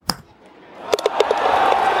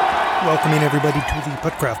welcoming everybody to the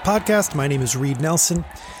Puttcraft Podcast. My name is Reed Nelson.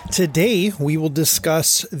 Today, we will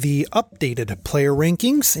discuss the updated player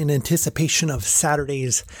rankings in anticipation of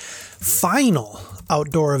Saturday's final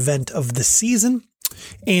outdoor event of the season.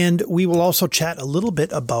 And we will also chat a little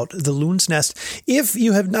bit about the Loon's Nest. If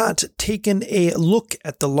you have not taken a look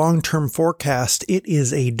at the long-term forecast, it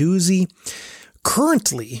is a doozy.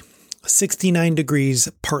 Currently, 69 degrees,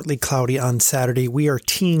 partly cloudy on Saturday. We are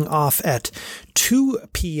teeing off at 2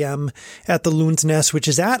 p.m. at the Loon's Nest, which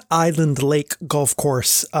is at Island Lake Golf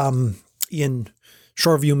Course in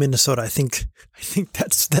Shoreview, Minnesota. I think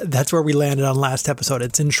that's where we landed on last episode.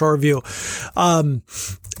 It's in Shoreview.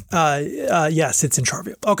 Yes, it's in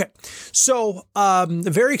Shoreview. Okay. So,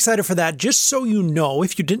 very excited for that. Just so you know,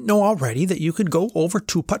 if you didn't know already, that you could go over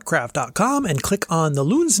to puttcraft.com and click on the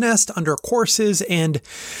Loon's Nest under courses, and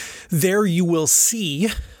there you will see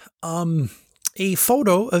a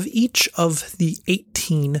photo of each of the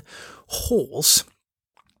 18 holes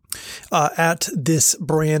at this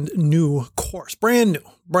brand new course. Brand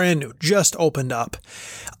new, just opened up.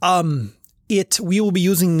 We will be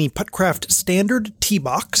using the Puttcraft standard tee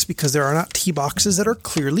box because there are not tee boxes that are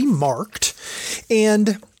clearly marked.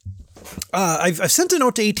 And I've sent a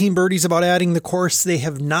note to 18 Birdies about adding the course. They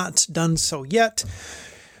have not done so yet.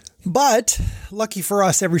 But lucky for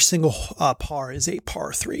us, every single par is a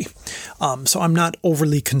par 3. So I'm not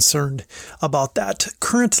overly concerned about that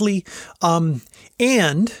currently. And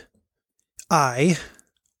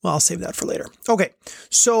I'll save that for later. Okay.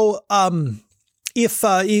 So,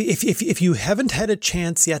 if you haven't had a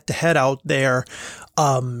chance yet to head out there,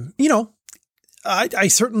 I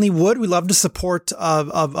certainly would. We love to support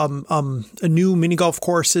a new mini golf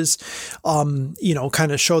courses.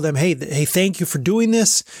 Kind of show them, hey, thank you for doing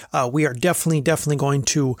this. We are definitely going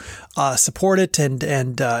to support it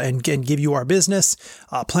and give you our business.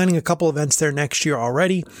 Planning a couple events there next year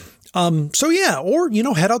already.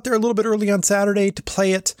 Head out there a little bit early on Saturday to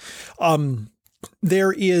play it.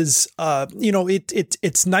 There is,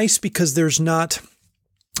 it's nice because there's not.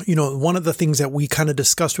 One of the things that we kind of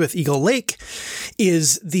discussed with Eagle Lake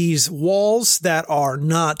is these walls that are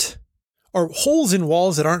not, or holes in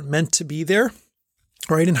walls that aren't meant to be there,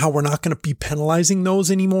 right? And how we're not going to be penalizing those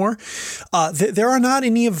anymore. There are not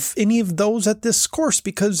any of those at this course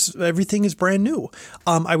because everything is brand new.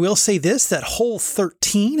 I will say this, that hole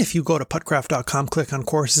 13, if you go to puttcraft.com, click on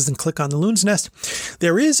courses and click on the Loon's Nest,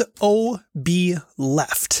 there is OB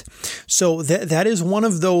left. So that is one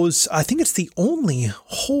of those, I think it's the only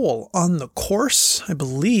hole on the course, I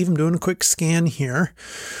believe, I'm doing a quick scan here,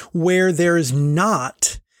 where there is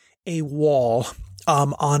not a wall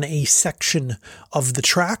on a section of the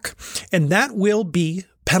track, and that will be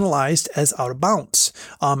penalized as out of bounds.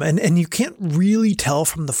 And you can't really tell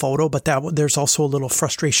from the photo, but there's also a little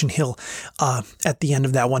frustration hill at the end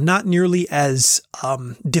of that one. Not nearly as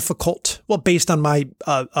difficult. Well, based on my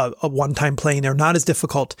a one-time playing there, not as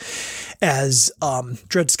difficult as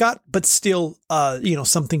Dred Scott, but still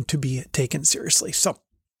something to be taken seriously.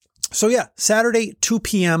 So yeah, Saturday, 2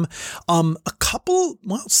 p.m.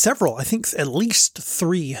 Several, I think at least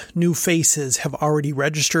 3 new faces have already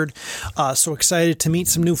registered. So excited to meet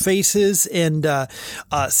some new faces and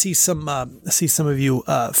see some of you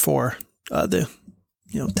for the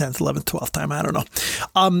 10th, 11th, 12th time. I don't know.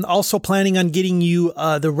 Also planning on getting you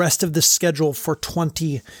the rest of the schedule for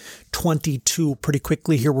 2022 pretty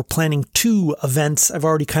quickly here. We're planning 2 events. I've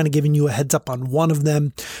already kind of given you a heads up on one of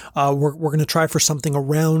them. We're going to try for something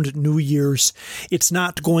around New Year's. It's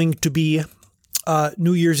not going to be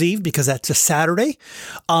New Year's Eve because that's a Saturday.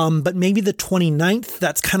 But maybe the 29th,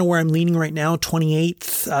 that's kind of where I'm leaning right now.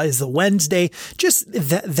 28th is the Wednesday. Just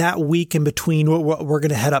that week in between, we're going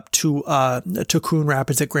to head up to Coon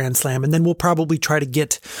Rapids at Grand Slam. And then we'll probably try to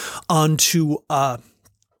get onto,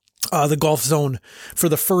 the Golf Zone for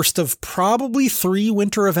the first of probably 3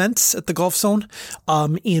 winter events at the Golf Zone,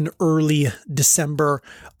 in early December,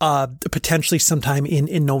 potentially sometime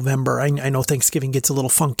in November. I know Thanksgiving gets a little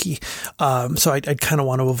funky. So I'd kind of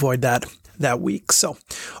want to avoid that week. So,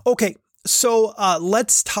 okay. So,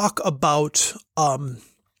 let's talk about,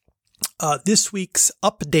 this week's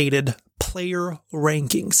updated player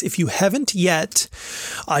rankings. If you haven't yet,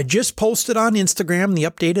 I just posted on Instagram the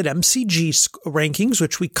updated MCG rankings,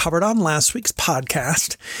 which we covered on last week's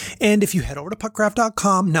podcast. And if you head over to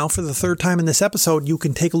puttcraft.com now for the 3rd time in this episode, you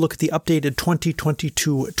can take a look at the updated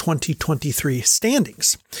 2022-2023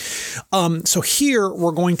 standings. So here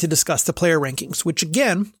we're going to discuss the player rankings, which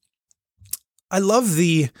again,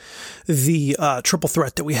 the triple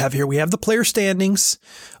threat that we have here. We have the player standings,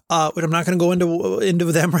 but I'm not going to go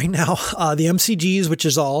into them right now. The MCGs, which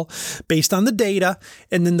is all based on the data,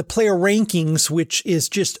 and then the player rankings, which is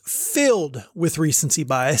just filled with recency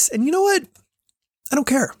bias. And you know what? I don't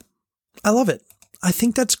care. I love it. I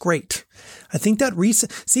think that's great. I think that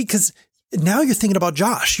because now you're thinking about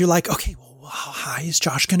Josh. You're like, okay, well, how high is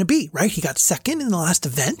Josh going to be, right? He got second in the last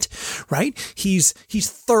event, right? He's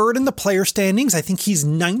third in the player standings. I think he's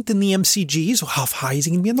ninth in the MCGs. Well, how high is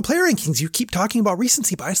he going to be in the player rankings? You keep talking about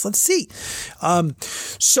recency bias. Let's see. He's not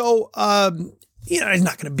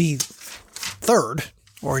going to be third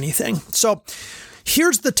or anything. So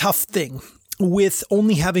here's the tough thing with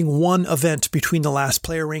only having one event between the last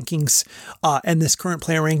player rankings and this current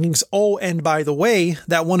player rankings. Oh, and by the way,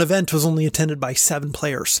 that one event was only attended by 7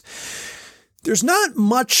 players. There's not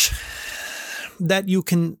much that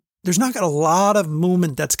there's not got a lot of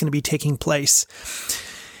movement that's going to be taking place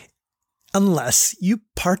unless you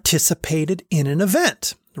participated in an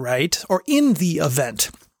event, right? Or in the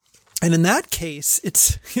event. And in that case,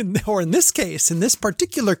 in this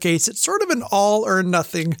particular case, it's sort of an all or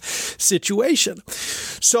nothing situation.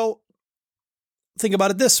 So think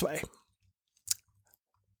about it this way.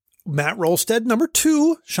 Matt Rolstead, number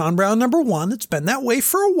 2, Sean Brown, number 1. It's been that way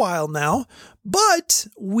for a while now, but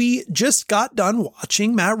we just got done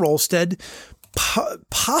watching Matt Rolstead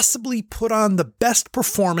possibly put on the best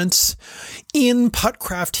performance in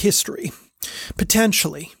Puttcraft history.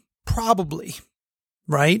 Potentially. Probably.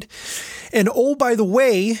 Right? And oh, by the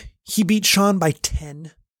way, he beat Sean by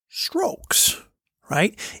 10 strokes.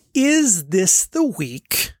 Right? Is this the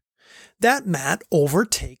week that Matt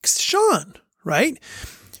overtakes Sean? Right?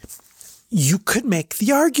 You could make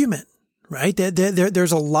the argument, right?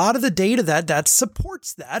 There's a lot of the data that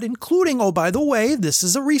supports that, including, oh, by the way, this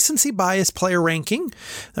is a recency bias player ranking,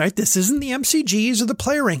 right? This isn't the MCGs or the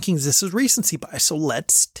player rankings. This is recency bias. So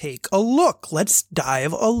let's take a look. Let's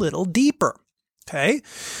dive a little deeper. Okay.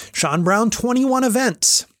 Sean Brown, 21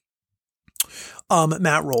 events.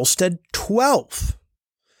 Matt Rolstead, 12.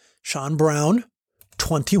 Sean Brown,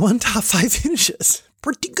 21 top 5 finishes.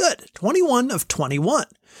 Pretty good. 21 of 21.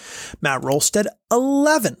 Matt Rolstead,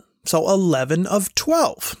 11. So 11 of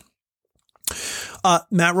 12.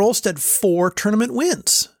 Matt Rolstead, 4 tournament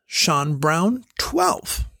wins. Sean Brown,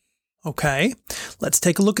 12. Okay, let's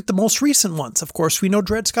take a look at the most recent ones. Of course, we know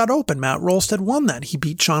Dred Scott Open. Matt Rolstead won that. He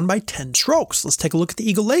beat Sean by 10 strokes. Let's take a look at the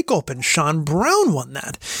Eagle Lake Open. Sean Brown won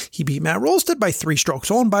that. He beat Matt Rolstead by 3 strokes.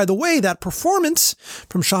 Oh, and by the way, that performance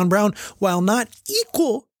from Sean Brown, while not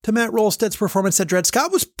equal to Matt Rolstead's performance at Dred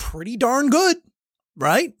Scott, was pretty darn good,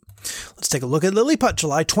 right? Let's take a look at Lilliput,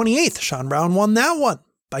 July 28th. Sean Brown won that one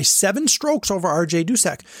by 7 strokes over RJ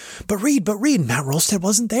Dusak. But read, Matt Rolstead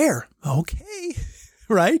wasn't there. Okay.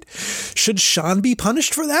 Right? Should Sean be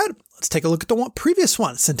punished for that? Let's take a look at the previous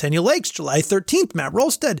one. Centennial Lakes, July 13th. Matt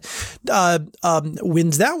Rolstead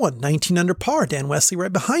wins that one. 19 under par. Dan Wesley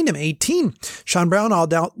right behind him, 18. Sean Brown all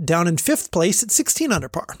down in 5th place at 16 under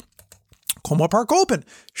par. Como Park Open.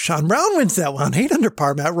 Sean Brown wins that one, 8 under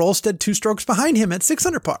par. Matt Rolstead 2 strokes behind him at 6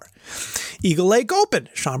 under par. Eagle Lake Open.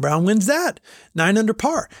 Sean Brown wins that, 9 under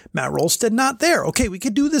par. Matt Rolstead not there. Okay, we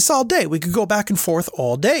could do this all day. We could go back and forth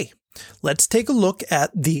all day. Let's take a look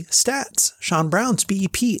at the stats. Sean Brown's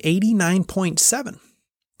BEP, 89.7.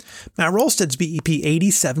 Matt Rolstead's BEP,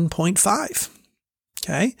 87.5.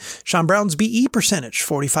 Okay. Sean Brown's BE percentage,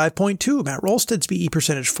 45.2. Matt Rolstead's BE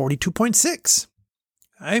percentage, 42.6.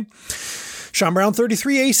 Okay. Sean Brown,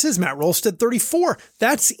 33 aces. Matt Rolstead, 34.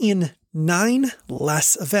 That's in 9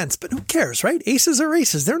 less events, but who cares, right? Aces are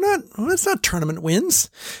aces. That's not tournament wins.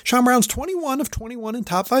 Sean Brown's 21 of 21 in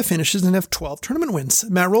top 5 finishes and have 12 tournament wins.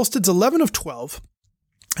 Matt Rolstead's 11 of 12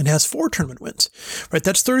 and has 4 tournament wins, right?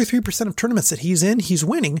 That's 33% of tournaments that he's in. He's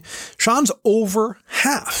winning. Sean's over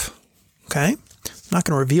half. Okay. I'm not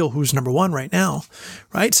going to reveal who's number 1 right now,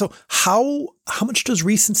 right? So how much does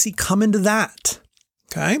recency come into that?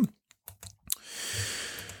 Okay.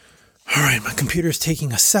 All right, my computer's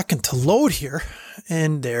taking a second to load here,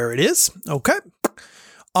 and there it is. Okay.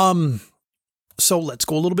 So let's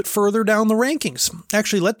go a little bit further down the rankings.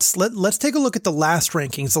 Actually, let's take a look at the last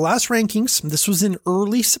rankings. The last rankings, this was in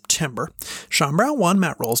early September. Sean Brown 1,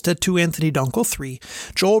 Matt Rolstead 2, Anthony Dunkel 3,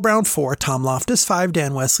 Joel Brown 4, Tom Loftus 5,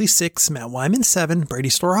 Dan Wesley 6, Matt Wyman 7, Brady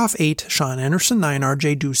Storhoff 8, Sean Anderson 9,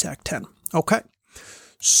 RJ Dusak 10. Okay.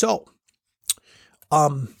 So,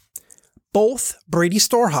 both Brady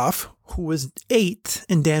Storhoff, who was 8th,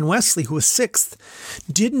 and Dan Wesley, who was 6th,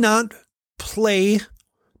 did not play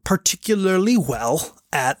particularly well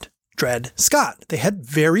at Dred Scott. They had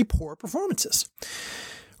very poor performances,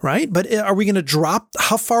 right? But are we going to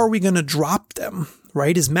how far are we going to drop them,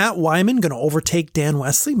 right? Is Matt Wyman going to overtake Dan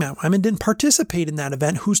Wesley? Matt Wyman didn't participate in that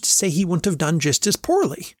event. Who's to say he wouldn't have done just as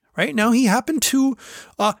poorly, right? Now, he happened to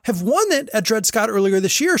have won it at Dred Scott earlier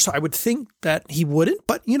this year, so I would think that he wouldn't,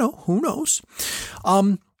 but, who knows?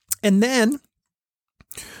 And then,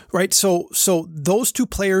 right, so those two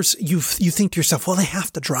players, you think to yourself, well, they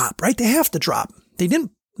have to drop, right? They have to drop. They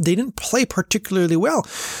didn't play particularly well.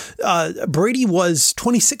 Brady was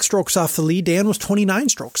 26 strokes off the lead. Dan was 29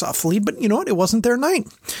 strokes off the lead, but you know what? It wasn't their night.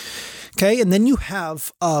 Okay. And then you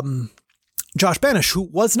have Josh Benesh, who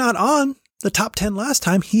was not on the top 10 last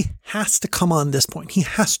time. He has to come on this point. He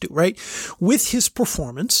has to, right? With his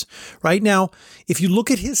performance right now, if you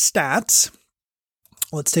look at his stats,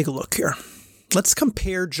 let's take a look here. Let's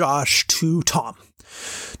compare Josh to Tom.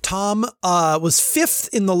 Tom was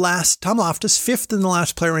Tom Loftus, fifth in the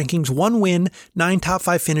last player rankings, 1 win, 9 top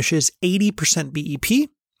 5 finishes, 80% BEP.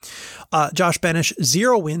 Josh Benesh,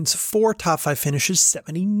 0 wins, 4 top 5 finishes,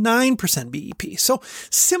 79% BEP. So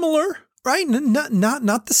similar, right?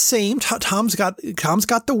 Not the same. Tom's got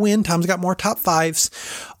the win. Tom's got more top 5s.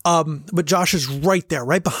 But Josh is right there,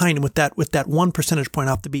 right behind him with that 1 percentage point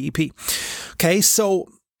off the BEP. Okay. So,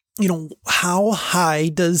 how high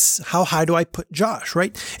do I put Josh,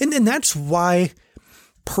 right? And that's why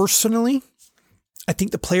personally, I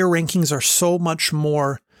think the player rankings are so much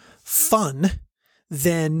more fun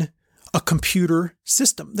than a computer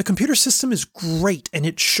system. The computer system is great and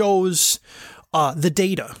it shows the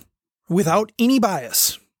data without any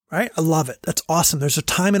bias, right? I love it. That's awesome. There's a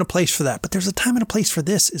time and a place for that, but there's a time and a place for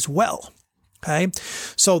this as well. Okay.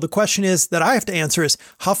 So the question that I have to answer is,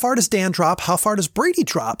 how far does Dan drop? How far does Brady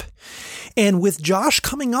drop? And with Josh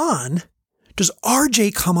coming on, does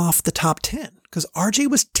RJ come off the top 10? Because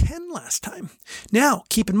RJ was 10 last time. Now,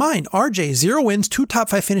 keep in mind, RJ, 0 wins, 2 top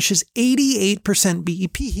 5 finishes, 88%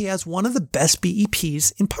 BEP. He has one of the best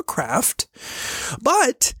BEPs in Puckcraft,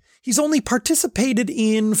 but he's only participated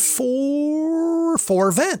in four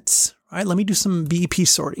events. All right. Let me do some BEP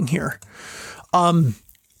sorting here.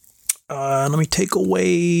 Let me take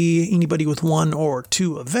away anybody with 1 or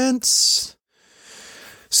 2 events.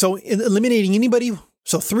 So eliminating anybody.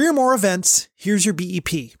 So 3 or more events. Here's your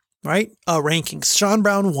BEP, right? Rankings. Sean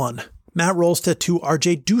Brown 1, Matt Rolstead 2,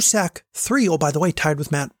 RJ Dusak 3. Oh, by the way, tied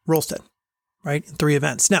with Matt Rolstead, right? In 3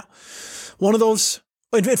 events. Now,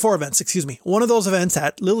 in 4 events, excuse me. One of those events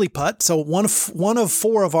at Lilliput. So one of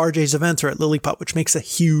 4 of RJ's events are at Lilliput, which makes a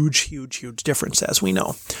huge, huge, huge difference, as we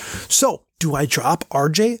know. So do I drop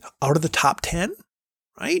RJ out of the top 10?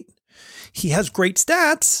 Right? He has great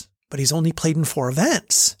stats, but he's only played in 4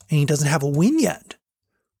 events and he doesn't have a win yet.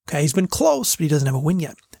 Okay. He's been close, but he doesn't have a win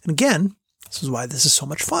yet. And again, this is why this is so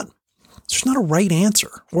much fun. There's not a right answer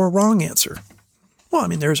or a wrong answer. Well,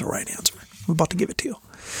 there's a right answer. I'm about to give it to you.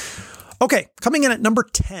 Okay, coming in at number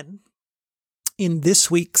 10 in this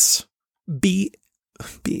week's BEP.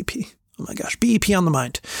 Oh my gosh, BEP on the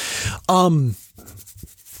mind.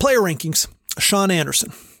 Player rankings, Sean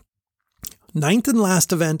Anderson. 9th in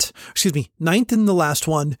the last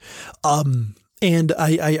one. And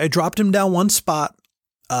I dropped him down 1 spot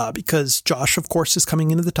because Josh, of course, is coming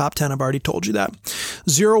into the top 10. I've already told you that.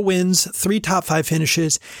 0 wins, 3 top 5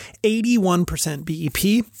 finishes, 81%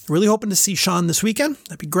 BEP. Really hoping to see Sean this weekend.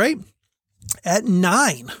 That'd be great. At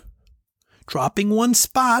 9, dropping 1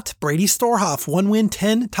 spot, Brady Storhoff, 1 win,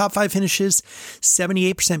 10 top 5 finishes,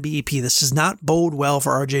 78% BEP. This does not bode well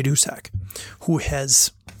for RJ Dusak, who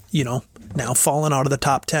has, now fallen out of the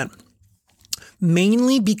top 10.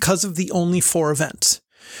 Mainly because of the only 4 events,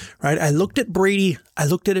 right? I looked at Brady. I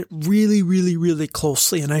looked at it really, really, really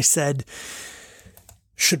closely. And I said,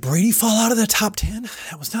 should Brady fall out of the top 10?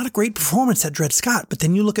 That was not a great performance at Dred Scott. But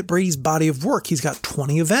then you look at Brady's body of work. He's got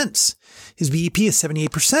 20 events. His BEP is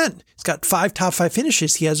 78%. He's got 5 top 5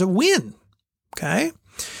 finishes. He has a win. Okay.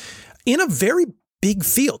 In a very big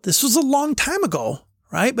field. This was a long time ago,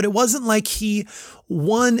 right? But it wasn't like he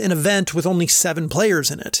won an event with only 7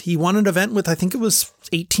 players in it. He won an event with, I think it was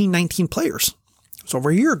 18, 19 players. It was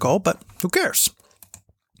over a year ago, but who cares?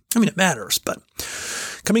 It matters, but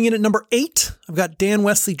coming in at number 8, I've got Dan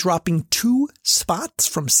Wesley dropping 2 spots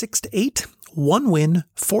from 6 to 8, 1 win,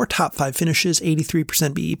 4 top 5 finishes,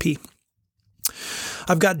 83% BEP.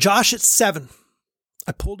 I've got Josh at 7.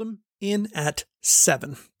 I pulled him in at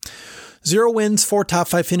 7. 0 wins, 4 top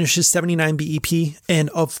 5 finishes, 79 BEP, and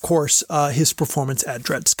of course, his performance at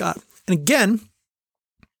Dred Scott. And again,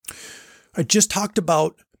 I just talked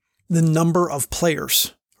about the number of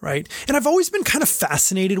players, right? And I've always been kind of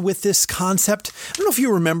fascinated with this concept. I don't know if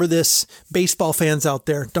you remember this, baseball fans out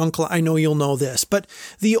there. Dunkel, I know you'll know this, but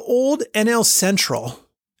the old NL Central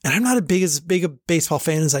And I'm not as big a baseball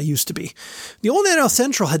fan as I used to be. The old NL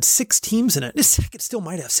Central had 6 teams in it. It still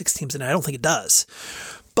might have 6 teams in it. I don't think it does.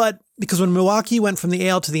 But because when Milwaukee went from the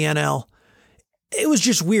AL to the NL, it was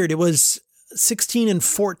just weird. It was 16 and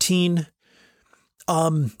 14.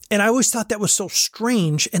 And I always thought that was so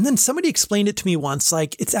strange. And then somebody explained it to me once,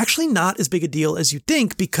 like, it's actually not as big a deal as you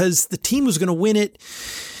think because the team who's going to win it,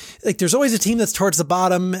 like, there's always a team that's towards the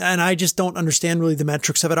bottom, and I just don't understand really the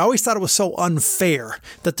metrics of it. I always thought it was so unfair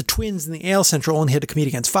that the Twins in the AL Central only had to compete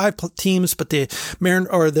against 5 teams, but the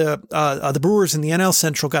Brewers in the NL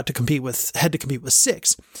Central had to compete with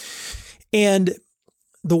 6. And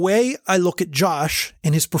the way I look at Josh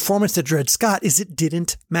and his performance at Dred Scott is it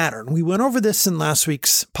didn't matter. And we went over this in last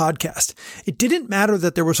week's podcast. It didn't matter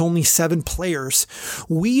that there was only 7 players.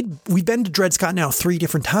 We've been to Dred Scott now 3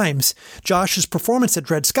 different times. Josh's performance at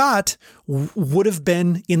Dred Scott would have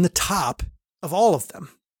been in the top of all of them.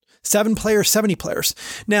 7 players, 70 players.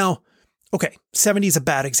 Now, okay, 70 is a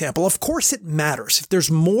bad example. Of course it matters. If there's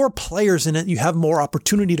more players in it, you have more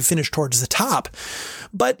opportunity to finish towards the top.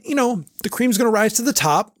 But, the cream's going to rise to the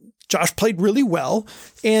top. Josh played really well,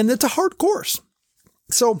 and it's a hard course.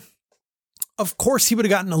 So, of course, he would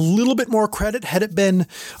have gotten a little bit more credit had it been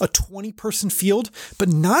a 20-person field, but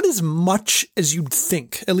not as much as you'd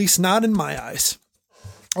think, at least not in my eyes.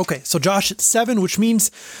 Okay, so Josh at 7, which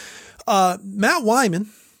means Matt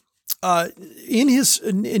Wyman,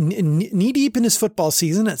 knee deep in his football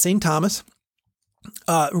season at St. Thomas,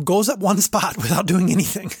 goes up 1 spot without doing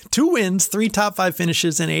anything. 2 wins, 3 top 5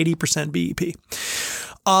 finishes, and 80% BEP.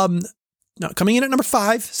 Now coming in at number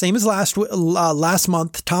 5, same as last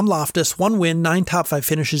month, Tom Loftus, 1 win, 9 top 5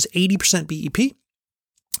 finishes, 80% BEP.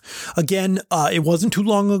 Again, it wasn't too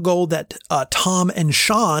long ago that Tom and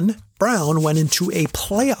Sean Brown went into a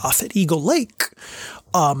playoff at Eagle Lake.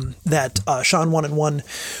 That Sean won in one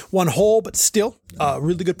hole, but still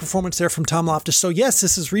really good performance there from Tom Loftus. So yes,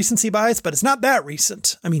 this is recency bias, but it's not that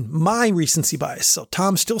recent. I mean, my recency bias. So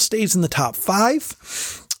Tom still stays in the top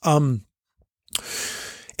 5. And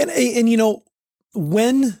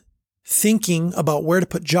when thinking about where to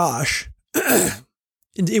put Josh,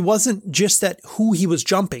 it wasn't just that who he was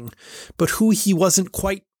jumping, but who he wasn't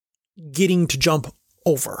quite getting to jump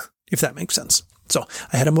over, if that makes sense. So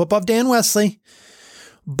I had him above Dan Wesley,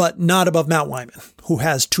 but not above Matt Wyman, who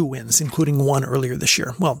has 2 wins, including 1 earlier this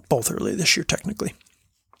year. Well, both earlier this year, technically.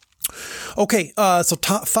 Okay, so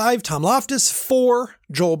top 5, Tom Loftus. 4,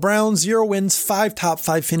 Joel Brown, 0 wins, 5 top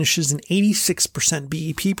 5 finishes, and 86%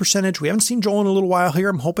 BEP percentage. We haven't seen Joel in a little while here.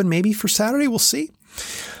 I'm hoping maybe for Saturday. We'll see.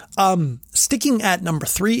 Sticking at number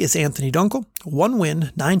 3 is Anthony Dunkel. 1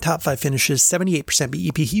 win, 9 top 5 finishes, 78%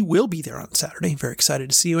 BEP. He will be there on Saturday. Very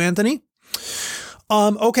excited to see you, Anthony.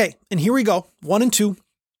 Okay, and here we go. 1 and 2.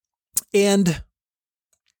 And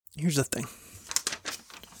here's the thing.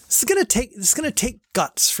 This is gonna take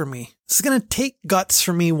guts for me. This is gonna take guts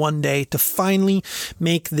for me one day to finally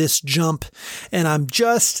make this jump, and I'm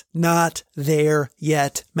just not there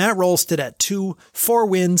yet. Matt Rolsted at 2, 4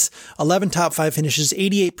 wins, 11 top 5 finishes,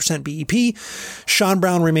 88% BEP. Sean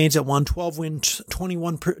Brown remains at 1, 12 wins,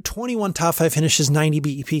 21 top 5 finishes, 90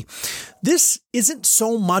 BEP. This isn't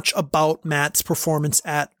so much about Matt's performance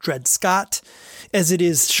at Dred Scott as it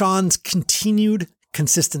is Sean's continued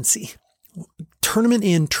consistency. Tournament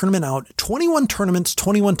in, tournament out, 21 tournaments,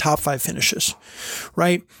 21 top 5 finishes,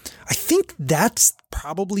 right? I think that's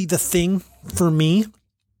probably the thing for me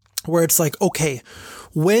where it's like, okay,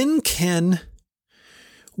 when can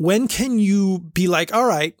you be like, all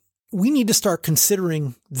right, we need to start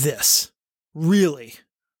considering this, really?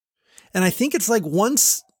 And I think it's like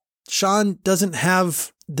once Sean doesn't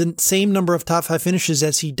have the same number of top 5 finishes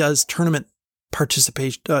as he does tournament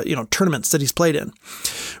participation, tournaments that he's played in,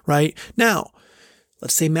 right? Now,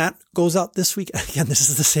 let's say Matt goes out this week. Again, this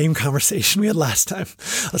is the same conversation we had last time.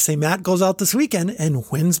 Let's say Matt goes out this weekend and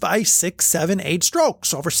wins by 6, 7, 8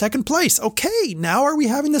 strokes over second place. Okay, now are we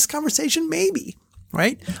having this conversation? Maybe,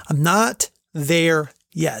 right? I'm not there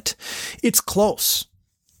yet. It's close.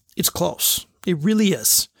 It's close. It really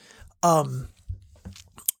is. But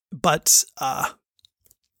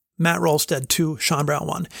Matt Rolsted 2, Sean Brown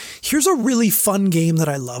 1. Here's a really fun game that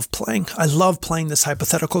I love playing. I love playing this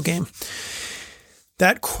hypothetical game.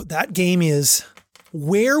 That game is,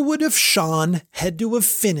 where would have Sean had to have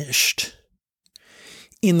finished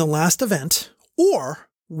in the last event, or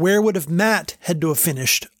where would have Matt had to have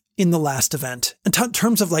finished in the last event in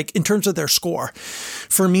terms of their score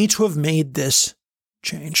for me to have made this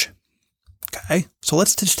change? Okay, so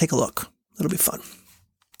let's just take a look. It'll be fun.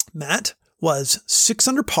 Matt was 6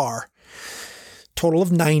 under par, total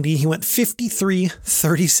of 90. He went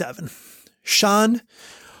 53-37. Sean,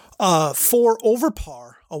 4 over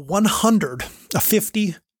par, a 100, a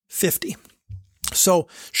 50-50. So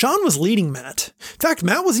Sean was leading Matt. In fact,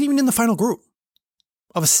 Matt wasn't even in the final group.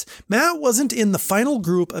 Matt wasn't in the final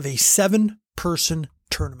group of a 7-person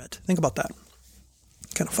tournament. Think about that.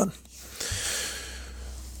 Kind of fun.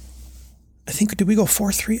 I think, did we go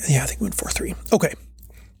 4-3? Yeah, I think we went 4-3. Okay.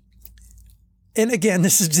 And again,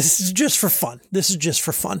 this is just for fun. This is just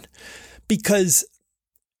for fun because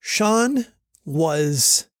Sean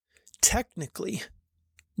was technically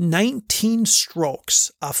 19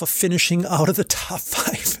 strokes off of finishing out of the top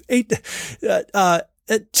 5.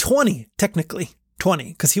 20, technically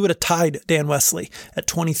 20, because he would have tied Dan Wesley at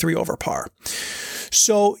 23 over par.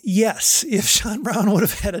 So yes, if Sean Brown would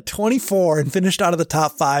have had a 24 and finished out of the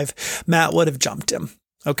top 5, Matt would have jumped him.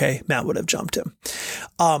 Okay, Matt would have jumped him.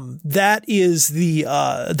 That is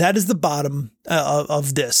the bottom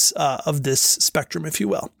of this spectrum, if you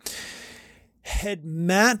will. Had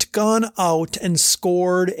Matt gone out and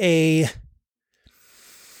scored a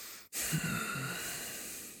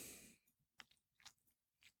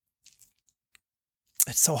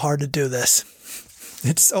it's so hard to do this.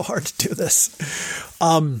 It's so hard to do this.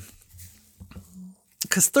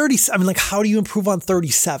 Because 30, I mean, like, how do you improve on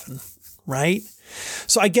 37, right?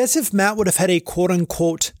 So I guess if Matt would have had a quote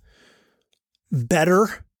unquote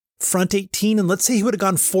better front 18, and let's say he would have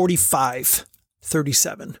gone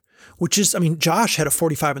 45-37, which is, I mean, Josh had a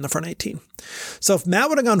 45 in the front 18. So if Matt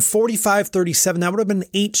would have gone 45-37, that would have been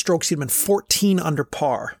 8 strokes. He'd been 14 under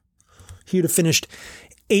par. He would have finished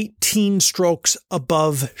 18 strokes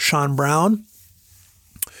above Sean Brown.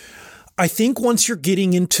 I think once you're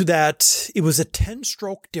getting into that, it was a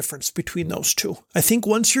 10-stroke difference between those two. I think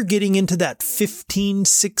once you're getting into that 15,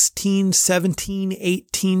 16, 17,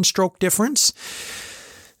 18 stroke difference,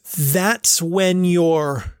 that's when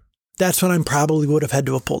I probably would have had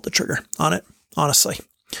to have pulled the trigger on it, honestly.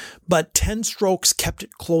 But 10 strokes kept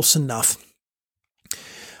it close enough.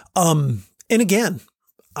 And again,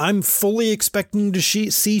 I'm fully expecting to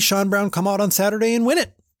see Sean Brown come out on Saturday and win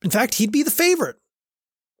it. In fact, he'd be the favorite,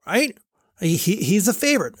 right? He's the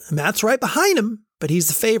favorite. Matt's right behind him, but he's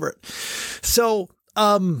the favorite. So,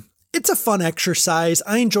 it's a fun exercise.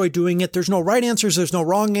 I enjoy doing it. There's no right answers. There's no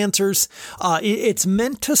wrong answers. It's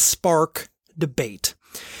meant to spark debate.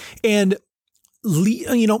 And,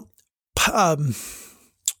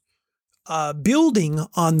 building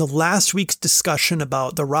on the last week's discussion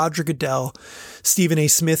about the Roger Goodell, Stephen A.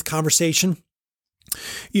 Smith conversation,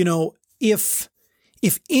 if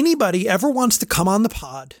anybody ever wants to come on the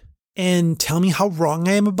pod and tell me how wrong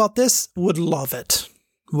I am about this, would love it.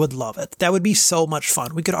 Would love it. That would be so much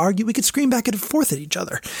fun. We could argue, we could scream back and forth at each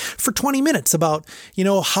other for 20 minutes about,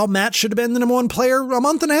 how Matt should have been the number 1 player a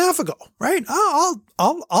month and a half ago, right? I'll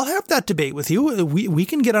have that debate with you. We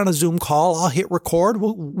can get on a Zoom call. I'll hit record.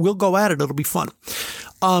 We'll go at it. It'll be fun.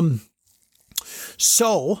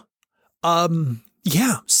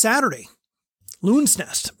 Saturday, Loon's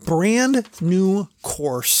Nest, brand new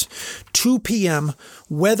course, 2 p.m.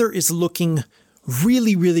 Weather is looking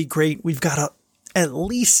really, really great. We've got at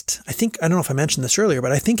least, I don't know if I mentioned this earlier,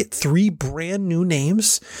 but I think 3 brand new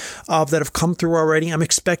names that have come through already. I'm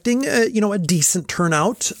expecting, a decent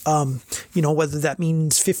turnout, whether that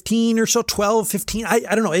means 15 or so, 12, 15. I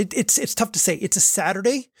don't know. It's tough to say. It's a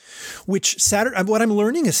Saturday, what I'm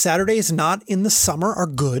learning is Saturdays not in the summer are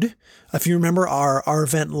good. If you remember our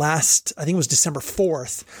event last, I think it was December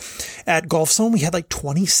 4th at Golf Zone, we had like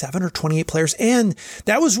 27 or 28 players. And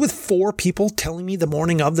that was with 4 people telling me the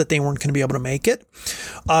morning of that they weren't going to be able to make it.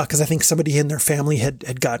 Cause I think somebody in their family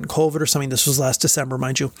had gotten COVID or something. This was last December,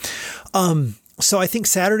 mind you. So I think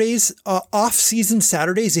Saturdays, off-season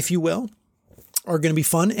Saturdays, if you will, are going to be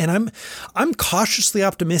fun. And I'm cautiously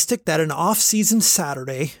optimistic that an off-season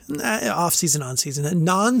Saturday, off-season, on-season, a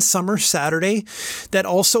non-summer Saturday that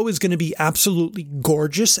also is going to be absolutely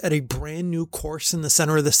gorgeous at a brand new course in the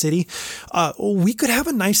center of the city. We could have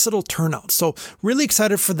a nice little turnout. So really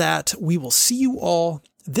excited for that. We will see you all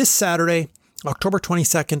this Saturday, October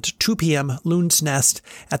 22nd, 2 p.m., Loon's Nest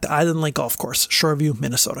at the Island Lake Golf Course, Shoreview,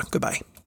 Minnesota. Goodbye.